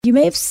You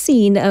may have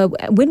seen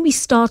when we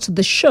started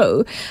the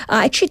show,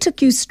 I actually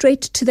took you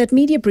straight to that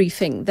media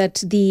briefing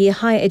that the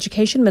Higher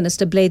Education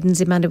Minister, Blade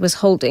Nzimande, was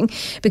holding,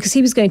 because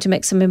he was going to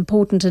make some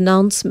important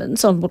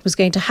announcements on what was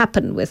going to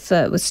happen with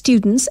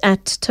students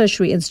at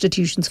tertiary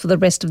institutions for the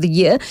rest of the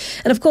year.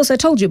 And of course, I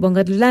told you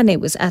Bonga Dlulane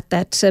was at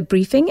that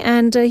briefing,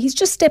 and he's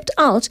just stepped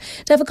out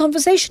to have a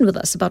conversation with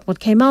us about what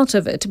came out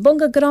of it.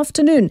 Bonga, good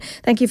afternoon.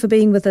 Thank you for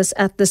being with us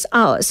at this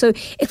hour. So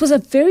it was a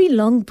very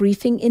long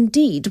briefing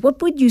indeed.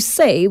 What would you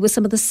say were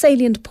some of the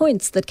salient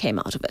points that came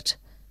out of it?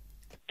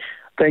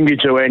 Thank you,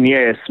 Joanne.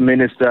 Yes,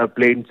 Minister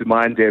Blade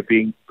Nzimande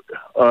being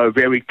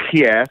very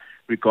clear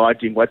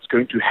regarding what's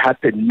going to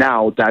happen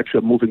now that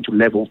we're moving to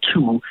level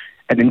 2,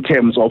 and in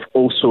terms of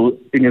also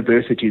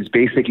universities,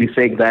 basically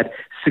saying that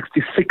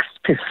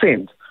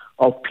 66%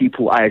 of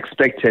people are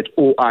expected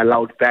or are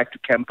allowed back to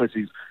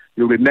campuses.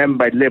 You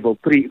remember at level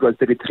 3 it was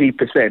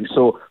 33%.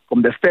 So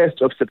from the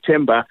 1st of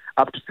September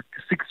up to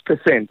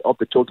 66% of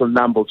the total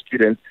number of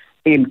students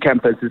in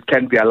campuses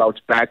can be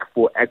allowed back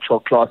for actual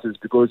classes,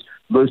 because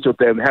most of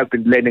them have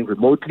been learning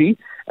remotely.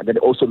 And then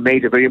also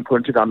made a very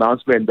important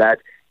announcement that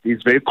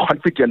he's very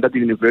confident that the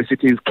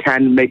universities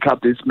can make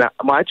up this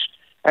much.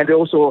 And they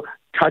also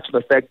touched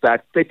the fact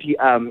that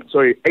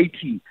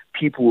 80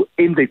 people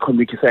in the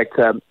community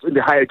sector, in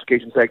the higher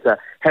education sector,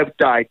 have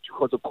died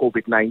because of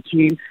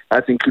COVID-19.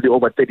 That's including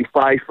over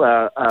 35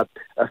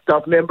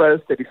 staff members,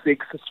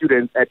 36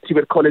 students at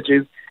TVET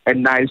colleges,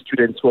 and 9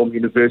 students from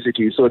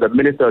universities. So the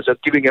minister was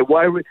just giving a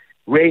wide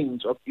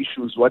range of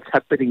issues, what's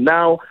happening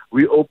now,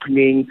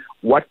 reopening,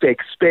 what they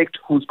expect,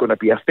 who's going to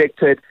be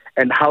affected,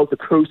 and how the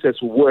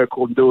process will work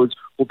on those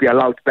who will be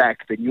allowed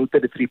back, the new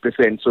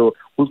 33%. So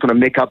who's going to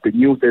make up the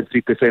new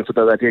 33% so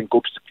that they can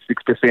go to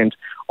 6%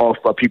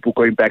 of people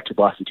going back to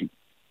varsity.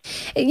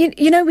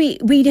 You know, we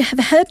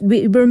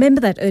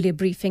remember that earlier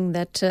briefing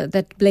that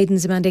Blade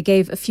Nzimande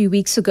gave a few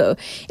weeks ago,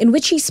 in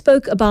which he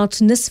spoke about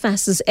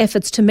NSFAS's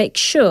efforts to make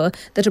sure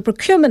that a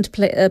procurement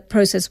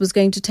process was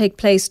going to take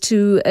place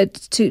to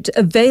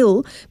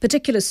avail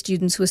particular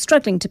students who are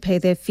struggling to pay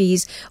their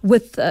fees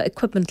with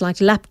equipment like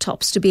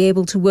laptops to be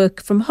able to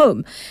work from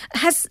home.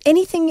 Has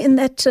anything in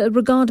that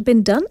regard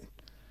been done?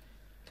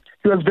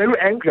 He was very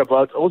angry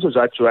about also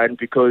that, Joanne,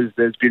 because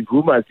there's been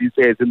rumors, he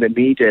says, in the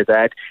media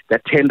that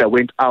that tender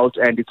went out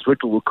and it's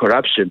riddled with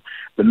corruption.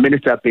 The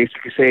minister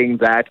basically saying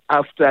that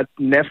after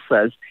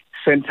NSFAS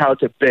sent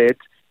out a bid,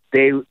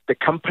 the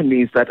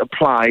companies that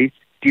applied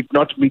did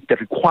not meet the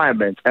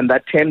requirements, and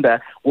that tender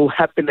will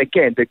happen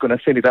again. They're going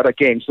to send it out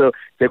again. So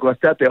they're going to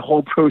start the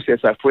whole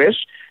process afresh.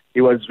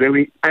 He was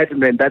very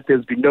adamant that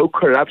there's been no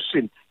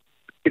corruption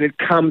when it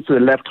comes to the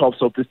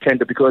laptops of this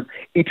tender, because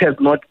it has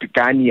not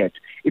begun yet.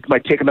 It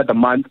might take another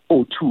month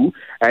or two,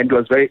 and he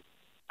was very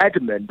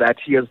adamant that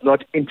he has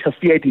not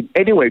interfered in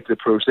any way with the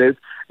process.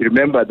 You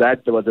remember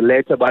that there was a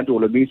letter Bonga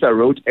Dlulane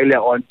wrote earlier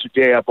on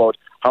today about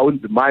how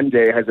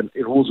Nzimande has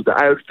rules with the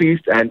Iron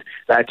Fist, and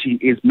that he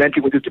is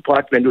meeting with his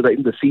department, whether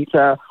in the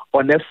CETA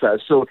or NSFAS.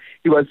 So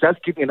he was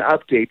just giving an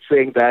update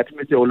saying that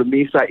Mr.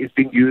 Dlulane is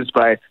being used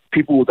by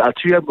people with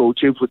ulterior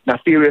motives, with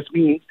nefarious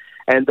means,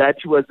 and that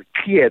he was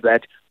clear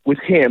that with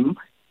him,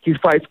 he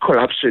fights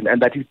corruption,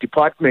 and that his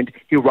department,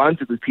 he runs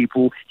it with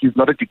people. He's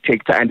not a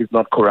dictator and he's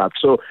not corrupt.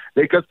 So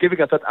they're just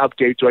giving us that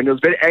update. And he was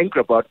very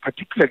angry about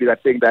particularly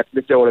that, saying that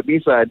Mr.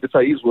 Dlulane, and these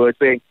are his words,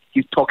 saying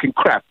he's talking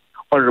crap,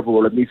 Honorable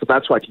Dlulane. So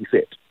that's what he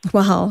said.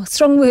 Wow,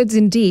 strong words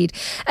indeed.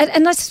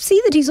 And I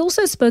see that he's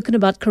also spoken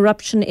about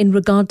corruption in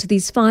regard to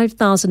these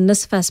 5,000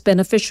 NSFAS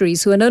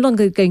beneficiaries who are no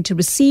longer going to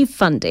receive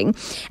funding.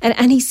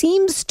 And he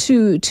seems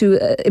to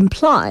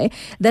imply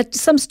that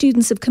some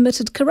students have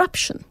committed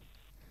corruption.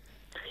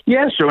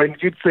 Yes, sure. And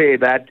you'd say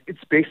that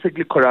it's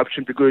basically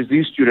corruption, because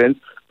these students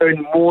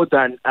earn more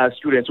than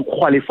students who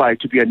qualify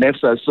to be a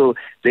NSFAS. So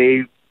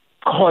they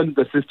con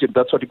the system,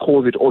 that's what he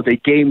calls it, or they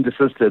game the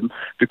system,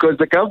 because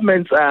the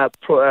government's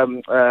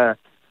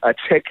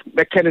check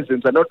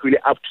mechanisms are not really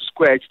up to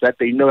scratch, that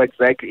they know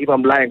exactly if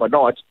I'm lying or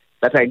not,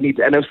 that I need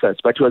NSFAS.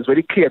 But it was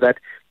very clear that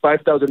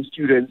 5,000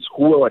 students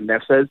who are on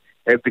NSFAS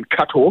have been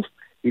cut off.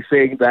 He's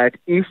saying that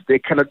if they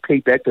cannot pay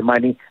back the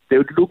money, they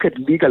would look at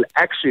legal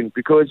action,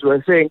 because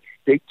we're saying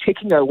they're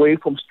taking away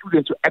from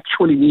students who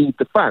actually need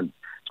the funds.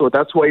 So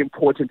that's why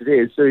important it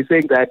is. So he's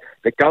saying that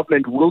the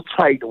government will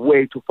try the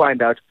way to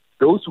find out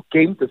those who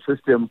game the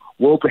system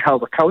will be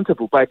held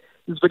accountable. But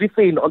he's very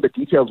thin on the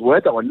details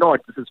whether or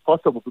not this is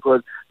possible,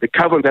 because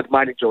recovering that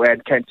money,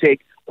 Joanne, can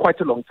take quite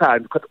a long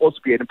time. It could also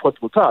be an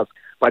impossible task.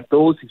 But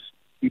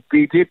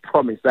they did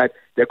promise that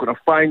they're going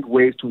to find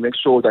ways to make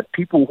sure that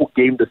people who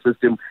game the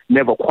system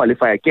never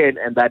qualify again,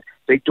 and that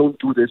they don't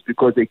do this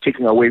because they're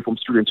taking away from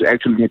students who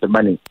actually need the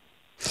money.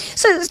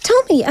 So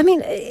tell me, I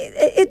mean,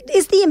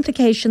 is the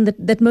implication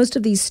that most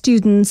of these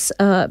students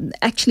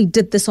actually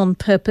did this on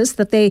purpose,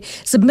 that they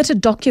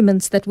submitted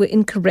documents that were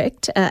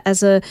incorrect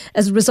as a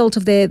result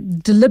of their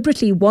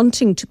deliberately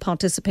wanting to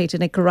participate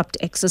in a corrupt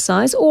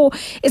exercise? Or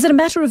is it a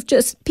matter of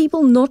just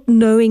people not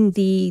knowing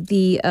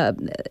the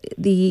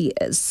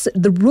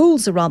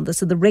rules around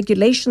this and the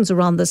regulations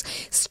around this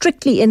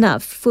strictly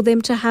enough for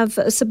them to have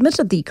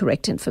submitted the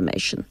correct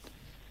information?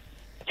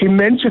 He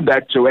mentioned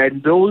that,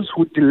 Joanne, those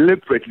who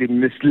deliberately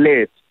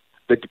misled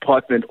the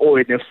department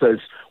or NFSs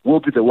will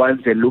be the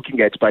ones they're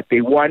looking at, but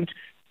they want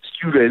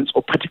students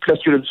or particular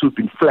students who've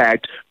been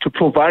flagged to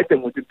provide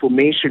them with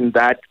information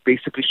that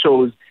basically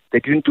shows they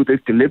didn't do this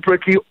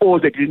deliberately or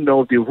they didn't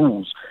know the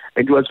rules.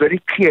 And it was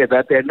very clear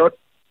that they're not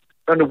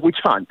on a witch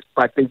hunt,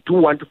 but they do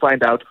want to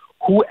find out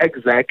who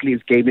exactly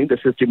is gaming the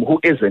system, who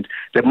isn't.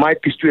 There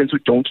might be students who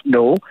don't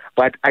know,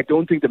 but I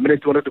don't think the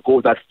minister wanted to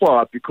go that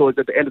far because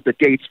at the end of the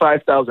day, it's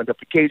 5,000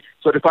 applications,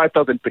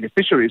 5,000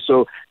 beneficiaries.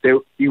 So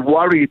he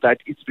worried that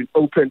it's been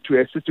open to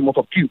a system of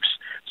abuse.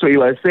 So he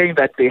was saying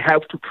that they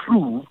have to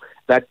prove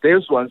that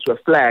those ones who were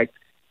flagged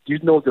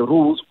didn't know the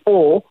rules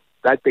or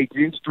that they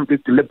didn't do this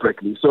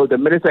deliberately. So the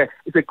minister,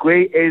 it's a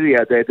gray area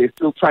there. They're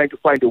still trying to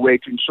find a way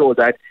to ensure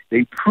that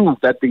they prove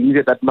that they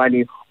needed that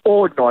money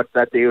or not,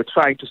 that they were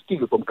trying to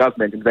steal from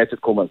government,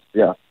 inverted commas.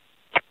 Yeah.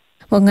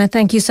 Bonga,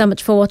 thank you so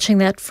much for watching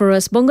that for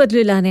us. Bonga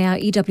Dlulane, our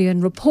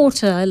EWN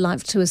reporter,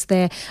 live to us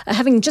there,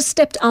 having just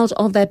stepped out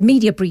of that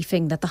media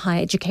briefing that the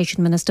Higher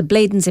Education Minister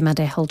Blade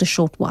Nzimande held a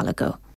short while ago.